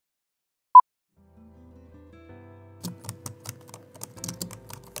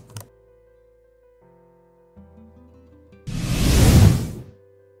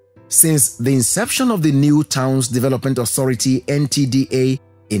Since the inception of the New Towns Development Authority (NTDA)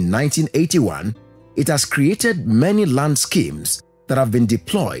 in 1981, it has created many land schemes that have been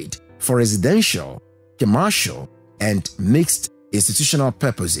deployed for residential, commercial, and mixed institutional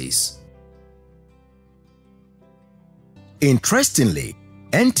purposes. Interestingly,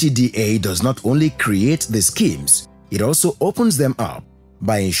 NTDA does not only create the schemes, it also opens them up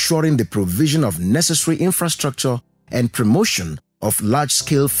by ensuring the provision of necessary infrastructure and promotion of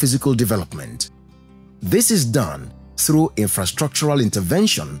large-scale physical development. This is done through infrastructural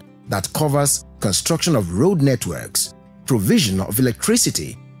intervention that covers construction of road networks, provision of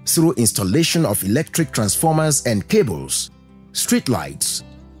electricity through installation of electric transformers and cables, street lights,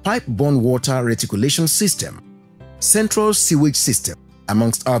 pipe-borne water reticulation system, central sewage system,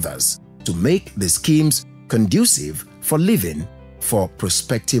 amongst others, to make the schemes conducive for living for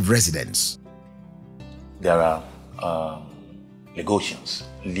prospective residents. There are Lagosians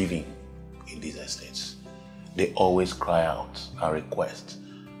living in these estates. They always cry out and request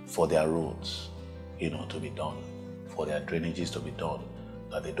for their roads, to be done, for their drainages to be done,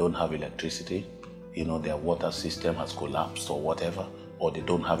 that they don't have electricity, their water system has collapsed or whatever, or they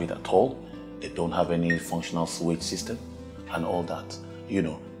don't have it at all, they don't have any functional sewage system and all that.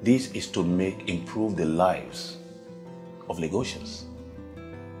 This is to improve the lives of Lagosians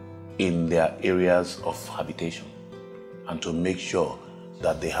in their areas of habitation and to make sure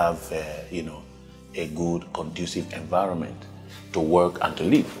that they have, a good, conducive environment to work and to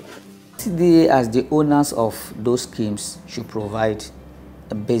live. They, as the owners of those schemes, should provide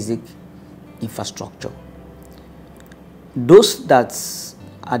a basic infrastructure. Those that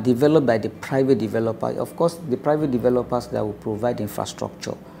are developed by the private developer, of course, the private developers that will provide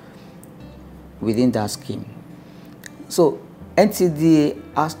infrastructure within that scheme. So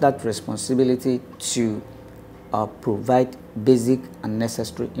NTDA has that responsibility to provide basic and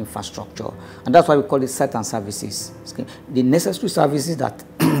necessary infrastructure, and that's why we call it site and services scheme. The necessary services that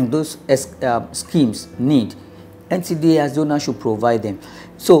those schemes need, NTDA as the owner should provide them.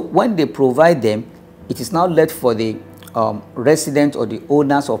 So when they provide them, it is now left for the residents or the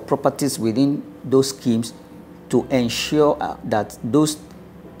owners of properties within those schemes to ensure that those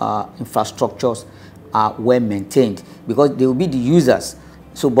infrastructures are well maintained, because they will be the users.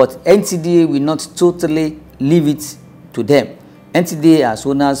 So, but NTDA will not totally leave it to them. NTDA as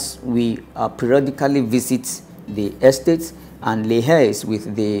owners, we periodically visit the estates and liaise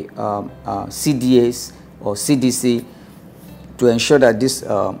with the CDAs or CDC to ensure that this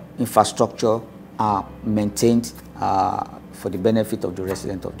infrastructure are maintained for the benefit of the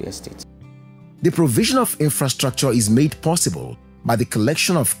residents of the estate. The provision of infrastructure is made possible by the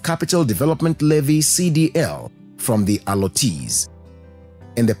collection of Capital Development Levy (CDL) from the allottees.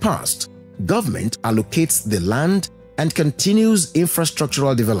 In the past, government allocates the land and continues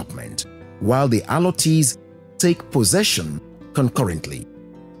infrastructural development, while the allottees take possession concurrently.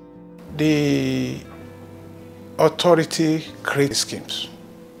 The authority creates schemes,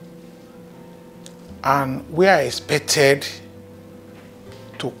 and we are expected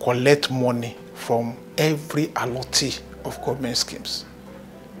to collect money from every allottee of government schemes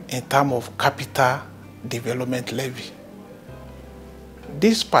in terms of capital development levy.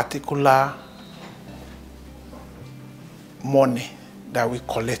 This particular money that we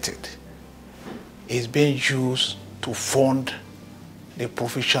collected is being used to fund the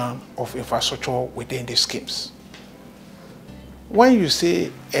provision of infrastructure within the schemes. When you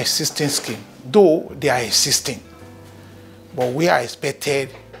say existing scheme, though they are existing, but we are expected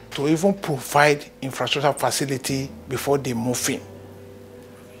to even provide infrastructure facility before they move in.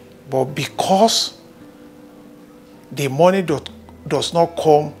 But because the money does not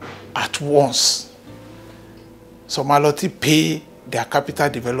come at once, some allottee pay their capital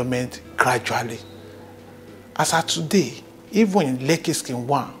development gradually. As of today, even in Lekki Scheme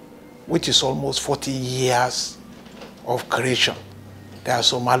 1, which is almost 40 years of creation, there are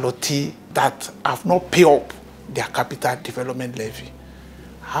some allottee that have not paid up their capital development levy.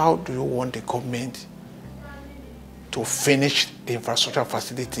 How do you want the government to finish the infrastructure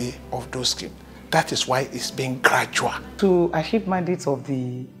facility of those schemes? That is why it's being gradual. To achieve mandates of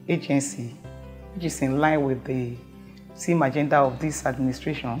the agency, which is in line with the same agenda of this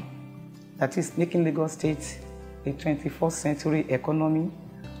administration, that is making Lagos State a 21st century economy,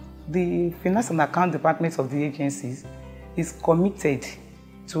 the Finance and Account Department of the agencies is committed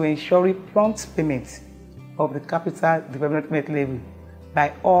to ensuring prompt payment of the capital development levy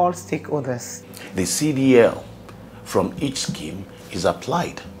by all stakeholders. The CDL from each scheme is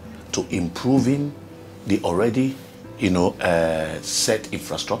applied to improving the already, set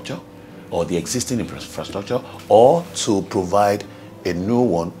infrastructure or the existing infrastructure, or to provide a new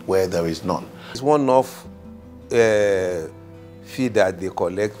one where there is none. It's one-off fee that they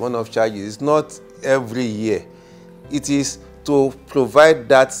collect, one-off charges. It's not every year. It is to provide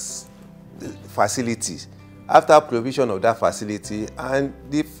that facility. After provision of that facility, and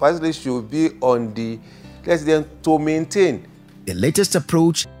the facility should be on the resident to maintain. The latest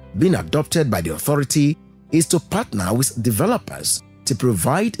approach being adopted by the authority is to partner with developers to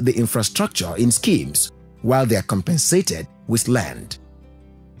provide the infrastructure in schemes while they are compensated with land.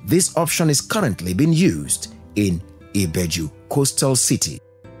 This option is currently being used in Ibeju Coastal City.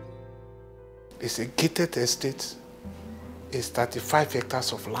 It's a gated estate. It's 35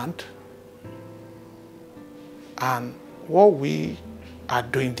 hectares of land. And what we are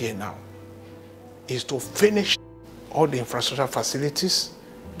doing there now is to finish all the infrastructure facilities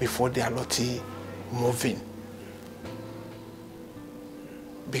before the allotee move in.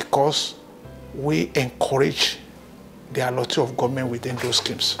 Because we encourage the allotee of government within those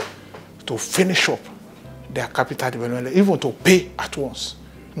schemes to finish up their capital development, even to pay at once,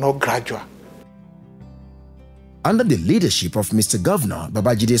 not gradual. Under the leadership of Mr. Governor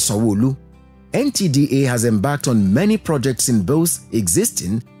Babajide Sanwo-Olu, NTDA has embarked on many projects in both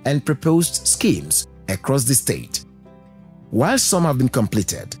existing and proposed schemes across the state. While some have been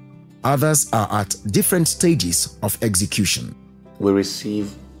completed, others are at different stages of execution. We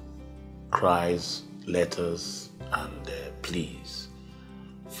receive cries, letters, and pleas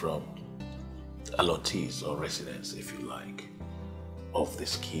from allottees or residents, if you like, of the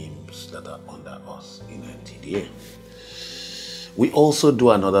schemes that are under us in NTDA. We also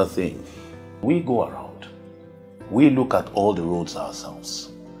do another thing. We go around, we look at all the roads ourselves,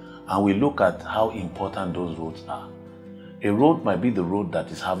 and we look at how important those roads are. A road might be the road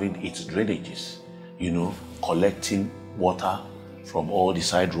that is having its drainages, collecting water from all the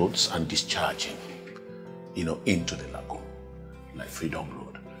side roads and discharging, into the lagoon, like Freedom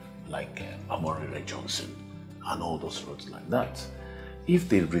Road, like Amorire Johnson, and all those roads like that. If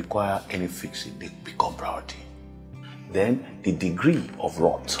they require any fixing, they become priority. Then the degree of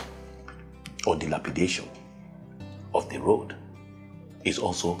rot or dilapidation of the road is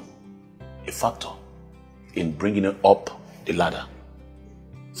also a factor in bringing it up the ladder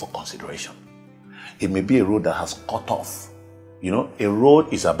for consideration. It may be a road that has cut off. A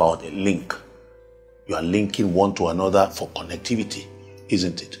road is about a link. You are linking one to another for connectivity,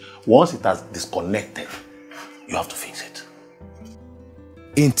 isn't it? Once it has disconnected, you have to fix it.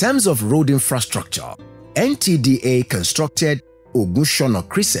 In terms of road infrastructure, NTDA constructed Ogunshono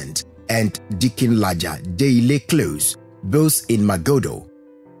Crescent and Dikinlaja Deile Close, both in Magodo.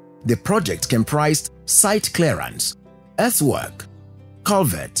 The project comprised site clearance, earthwork,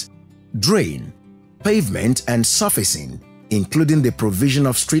 culvert, drain, pavement and surfacing, including the provision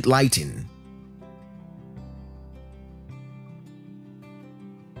of street lighting.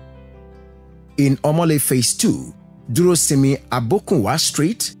 In Omole Phase 2, Durosimi Abokunwa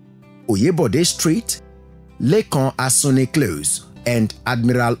Street, Oyebode Street, Lekan Asone Close, and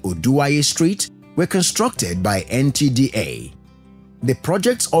Admiral Oduwaye Street were constructed by NTDA. The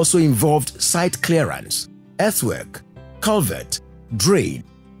projects also involved site clearance, earthwork, culvert, drain,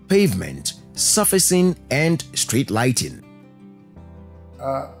 pavement, surfacing, and street lighting.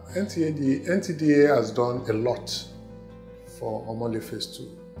 NTDA has done a lot for Omole Phase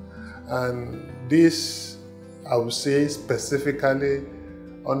 2. And this, I would say, specifically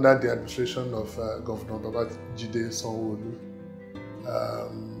under the administration of Governor Babajide Sanwo-Olu.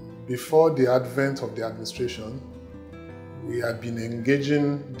 Before the advent of the administration, we had been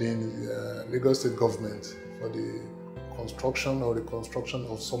engaging the Lagos State government for the construction or reconstruction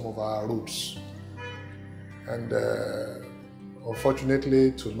of some of our roads. And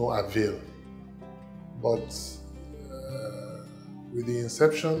unfortunately, to no avail. But with the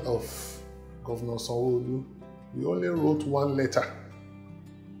inception of Governor Sanwo-Olu, we only wrote one letter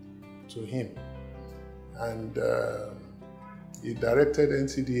to him. And he directed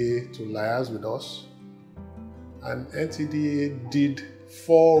NTDA to liaise with us. And NTDA did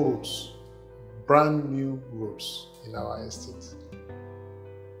 4 roads, brand new roads in our estate.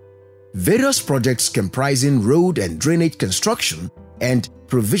 Various projects comprising road and drainage construction and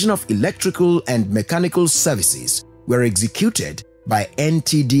provision of electrical and mechanical services were executed by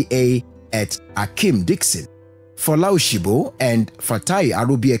NTDA at Akim Dixon, Fola Oshibo and Fatai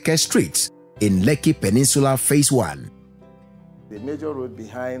Arubieke Streets in Lekki Peninsula Phase 1. The major road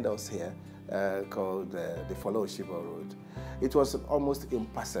behind us here, called the Fola Oshibo Road, it was almost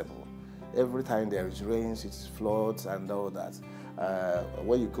impassable. Every time there is rains, it floods and all that.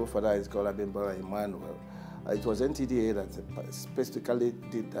 When you go further, it's called Abimbora Emmanuel. It was NTDA that specifically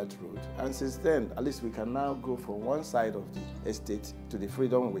did that road. And since then, at least we can now go from one side of the estate to the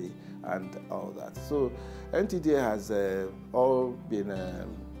Freedom Way and all that. So NTDA has all been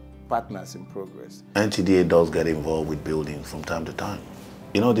partners in progress. NTDA does get involved with building from time to time.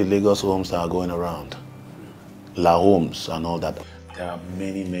 You know the Lagos homes that are going around, La Homes and all that. There are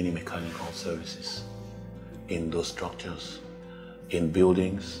many, many mechanical services in those structures. In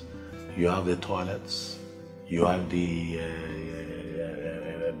buildings, you have the toilets, you have the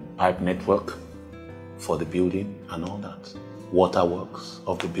pipe network for the building and all that. Waterworks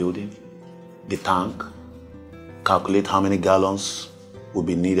of the building, the tank, calculate how many gallons will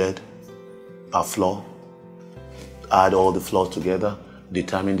be needed per floor, add all the floors together,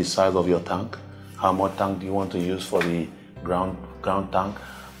 determine the size of your tank, how much tank do you want to use for the ground tank,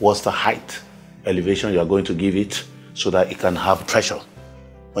 what's the height, elevation you are going to give it so that it can have pressure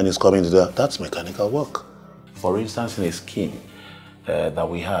when it's coming to that. That's mechanical work. For instance, in a scheme that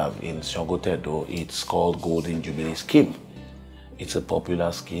we have in Songotedo, it's called Golden Jubilee Scheme. It's a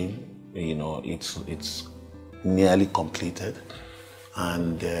popular scheme, you know, it's nearly completed,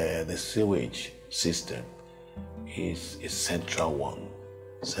 and the sewage system is a central one.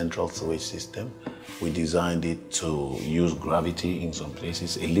 Central sewage system. We designed it to use gravity in some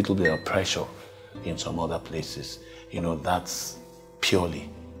places, a little bit of pressure in some other places. You know, that's purely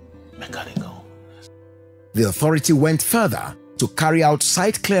mechanical. The authority went further to carry out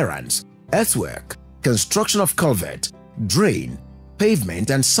site clearance, earthwork, construction of culvert, drain,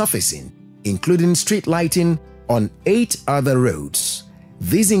 pavement and surfacing, including street lighting on 8 other roads.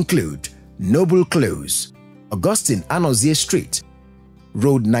 These include Noble Close, Augustine Anozie Street,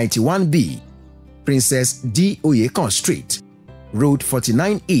 Road 91B, Princess D. Oyekon Street, Road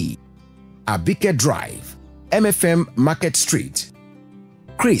 49E, Abike Drive, MFM Market Street,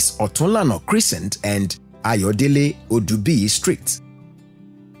 Chris Otunlano Crescent and Ayodele Odubi Street.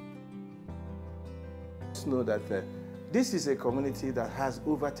 Let's know that this is a community that has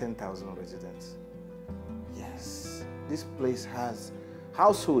over 10,000 residents. Yes, this place has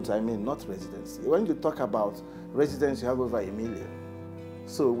households, I mean, not residents. When you talk about residents, you have over 1 million.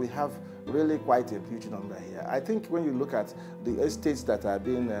 So we have really quite a huge number here. I think when you look at the estates that are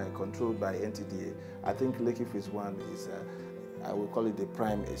being controlled by NTDA, I think Lekki Phase 1 is, I will call it the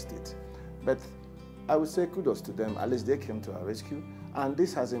prime estate. But I would say kudos to them, at least they came to our rescue, and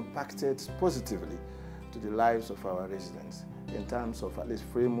this has impacted positively to the lives of our residents in terms of at least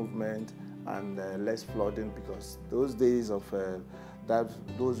free movement and less flooding, because those days of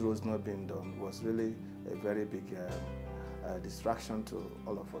those roads not being done was really a very big distraction to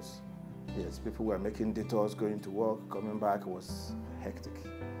all of us. Yes, people were making detours, going to work, coming back was hectic.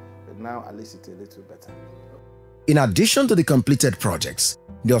 But now at least it's a little better. In addition to the completed projects,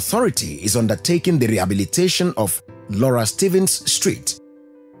 the authority is undertaking the rehabilitation of Laura Stevens Street,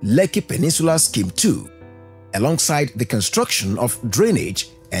 Lekki Peninsula Scheme 2, alongside the construction of drainage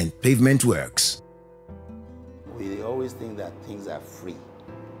and pavement works. We always think that things are free,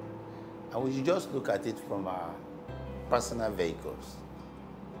 and we should just look at it from our personal vehicles.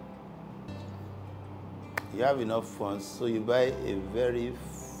 You have enough funds, so you buy a very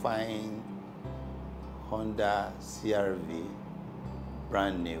fine Honda CR-V,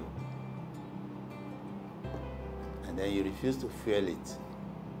 brand new, and then you refuse to fuel it.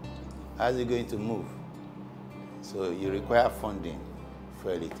 How's it going to move? So you require funding to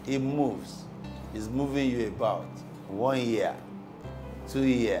fuel it. It moves. It's moving you about 1 year, 2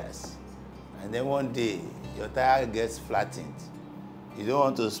 years, and then one day your tire gets flattened. You don't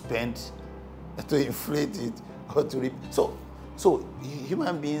want to spend to inflate it or to so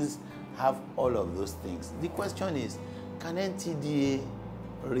human beings have all of those things. The question is, can NTDA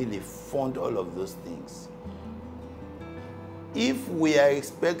really fund all of those things? If we are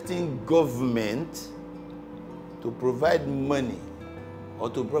expecting government to provide money or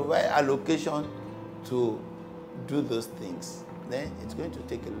to provide allocation to do those things, then it's going to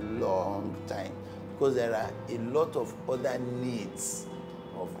take a long time, because there are a lot of other needs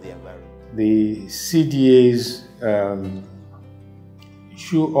of the environment. The CDAs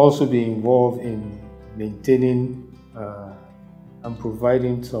should also be involved in maintaining and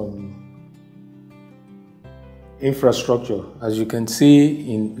providing some infrastructure. As you can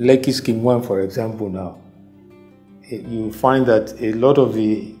see in Lekki Scheme 1, for example, now, you find that a lot of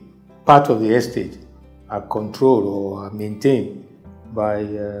the part of the estate are controlled or are maintained by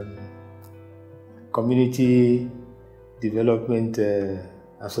community development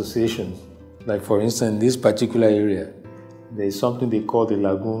associations. Like, for instance, in this particular area, there is something they call the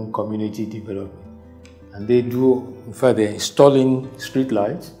Lagoon Community Development. And they do, in fact, they're installing street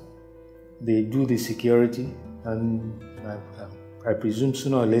lights, they do the security, and I presume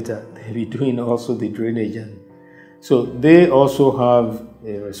sooner or later they'll be doing also the drainage. And so they also have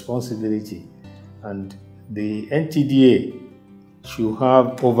a responsibility, and the NTDA should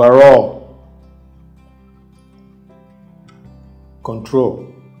have overall control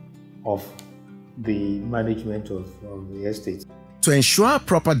of the management of the estate. To ensure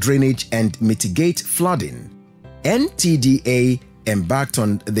proper drainage and mitigate flooding, NTDA embarked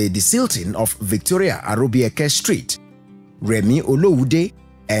on the desilting of Victoria Arobieke Street, Remi Olowude,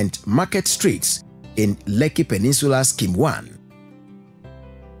 and Market Streets in Lekki Peninsula Scheme 1.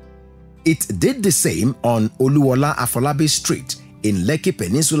 It did the same on Oluwola Afolabi Street in Lekki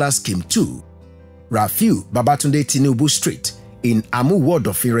Peninsula Scheme 2, Rafiu Babatunde Tinubu Street in Amu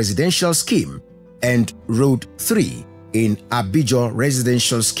Wodofi Residential Scheme, and Road 3 in Abijo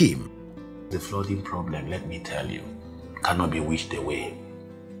Residential Scheme. The flooding problem, let me tell you, cannot be wished away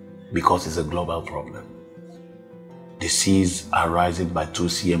because it's a global problem. The seas are rising by 2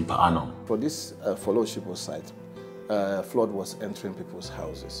 cm per annum. For this Follow-Shipo site, flood was entering people's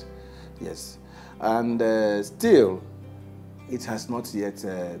houses. Yes. And still, it has not yet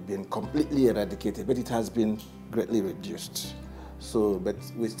been completely eradicated, but it has been greatly reduced. So, but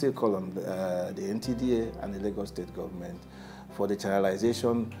we still call on the NTDA and the Lagos State government for the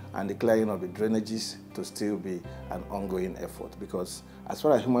channelization and the clearing of the drainages to still be an ongoing effort, because as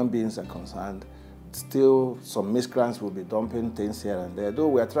far as human beings are concerned, still some miscreants will be dumping things here and there, though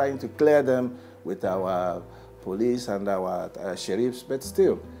we are trying to clear them with our police and our sheriffs, but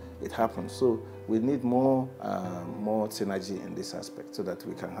still it happens. So we need more synergy in this aspect so that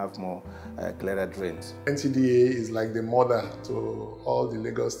we can have more clearer drains. NTDA is like the mother to all the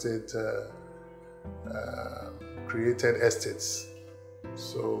Lagos State created estates.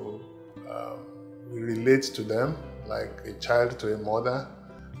 So we relate to them like a child to a mother.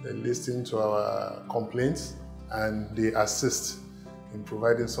 They listen to our complaints and they assist in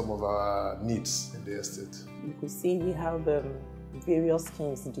providing some of our needs in the estate. You could see we have various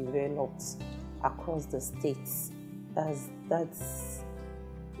schemes developed across the states. That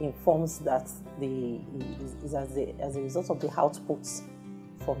informs that as a result of the outputs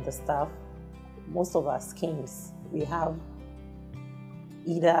from the staff, most of our schemes, we have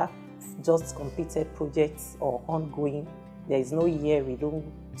either just completed projects or ongoing. There is no year we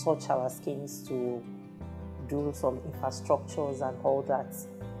don't touch our schemes to do some infrastructures and all that.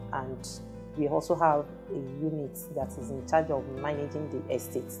 And we also have a unit that is in charge of managing the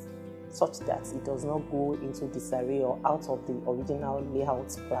estates such that it does not go into disarray or out of the original layout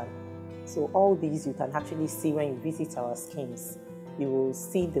plan. So all these you can actually see when you visit our schemes. You will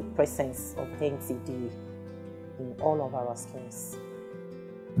see the presence of NTDA in all of our schemes.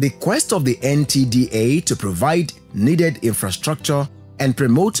 The quest of the NTDA to provide needed infrastructure and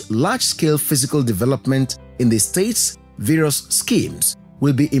promote large-scale physical development in the state's various schemes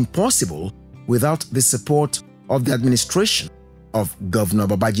will be impossible without the support of the administration of Governor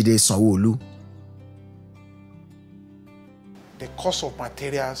Babajide Sanwo-Olu. The cost of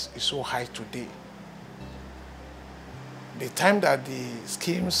materials is so high today. The time that the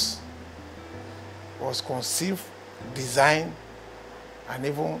schemes was conceived, designed, and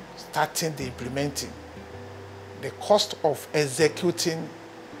even starting the implementing, the cost of executing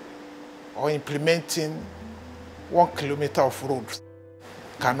or implementing 1 kilometer of road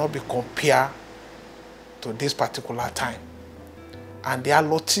cannot be compared to this particular time. And the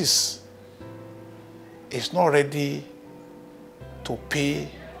allottees is not ready to pay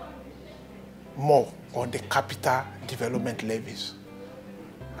more on the capital development levies.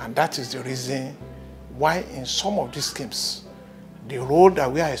 And that is the reason why in some of these schemes, the road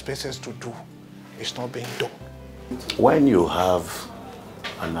that we are expected to do is not being done. When you have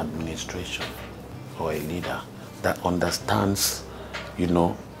an administration or a leader that understands,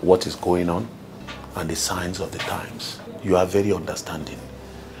 what is going on and the signs of the times, you are very understanding.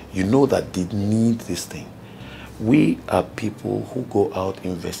 You know that they need this thing. We are people who go out,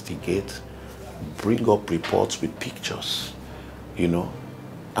 investigate, bring up reports with pictures,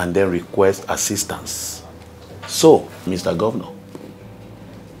 and then request assistance. So, Mr. Governor,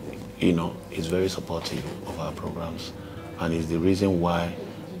 is very supportive of our programs, and is the reason why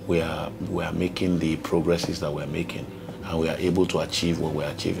we are making the progresses that we're making, and we are able to achieve what we're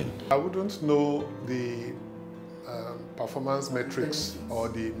achieving. I wouldn't know the performance metrics or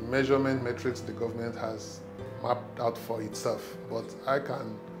the measurement metrics the government has mapped out for itself, but I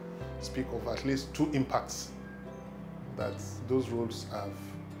can speak of at least 2 impacts that those roads have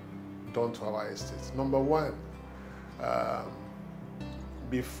done to our estates. Number 1,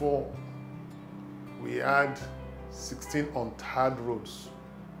 before we had 16 untarred roads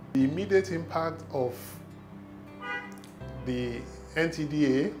The immediate impact of the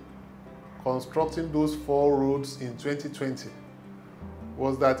NTDA constructing those 4 roads in 2020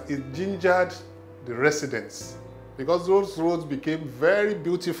 was that it gingered the residents, because those roads became very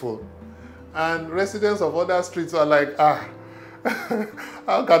beautiful, and residents of other streets are like,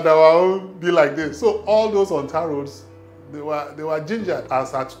 how can our own be like this? So all those on-tar roads, they were gingered.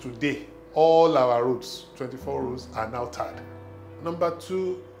 As at today, all our roads, 24 roads, are now tarred. Number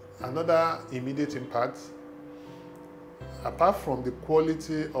 2, another immediate impact, apart from the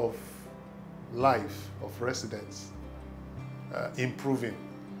quality of life of residents improving,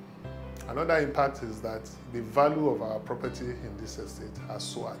 another impact is that the value of our property in this estate has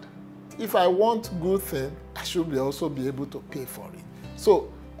soared. If I want good thing, I should also be able to pay for it.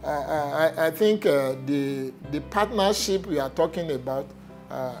 So I think the partnership we are talking about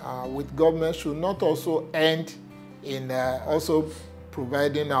with government should not also end in also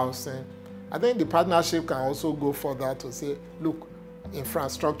providing housing. I think the partnership can also go further to say, look,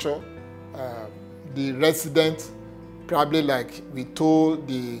 infrastructure, the residents, probably like we told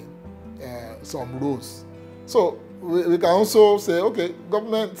some roads. So we can also say, okay,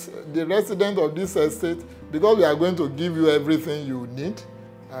 government, the resident of this estate, because we are going to give you everything you need,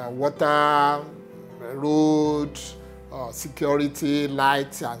 water, road, security,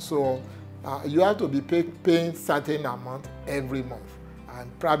 lights, and so on, you have to be paying certain amount every month.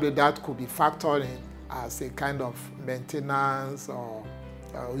 And probably that could be factored in as a kind of maintenance or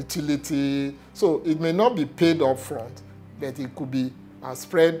utility. So it may not be paid up front, but it could be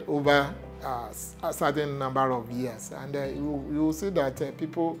spread over a certain number of years. And you will see that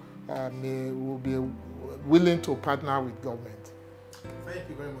people will be willing to partner with government. Thank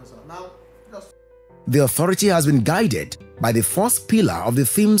you very much, sir. Now, The authority has been guided by the 4th pillar of the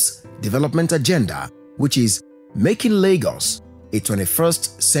theme's development agenda, which is making Lagos a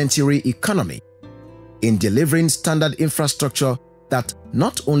 21st century economy, in delivering standard infrastructure that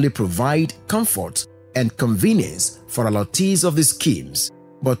not only provide comfort and convenience for allottees of the schemes,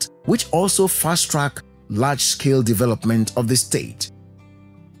 but which also fast-track large-scale development of the state.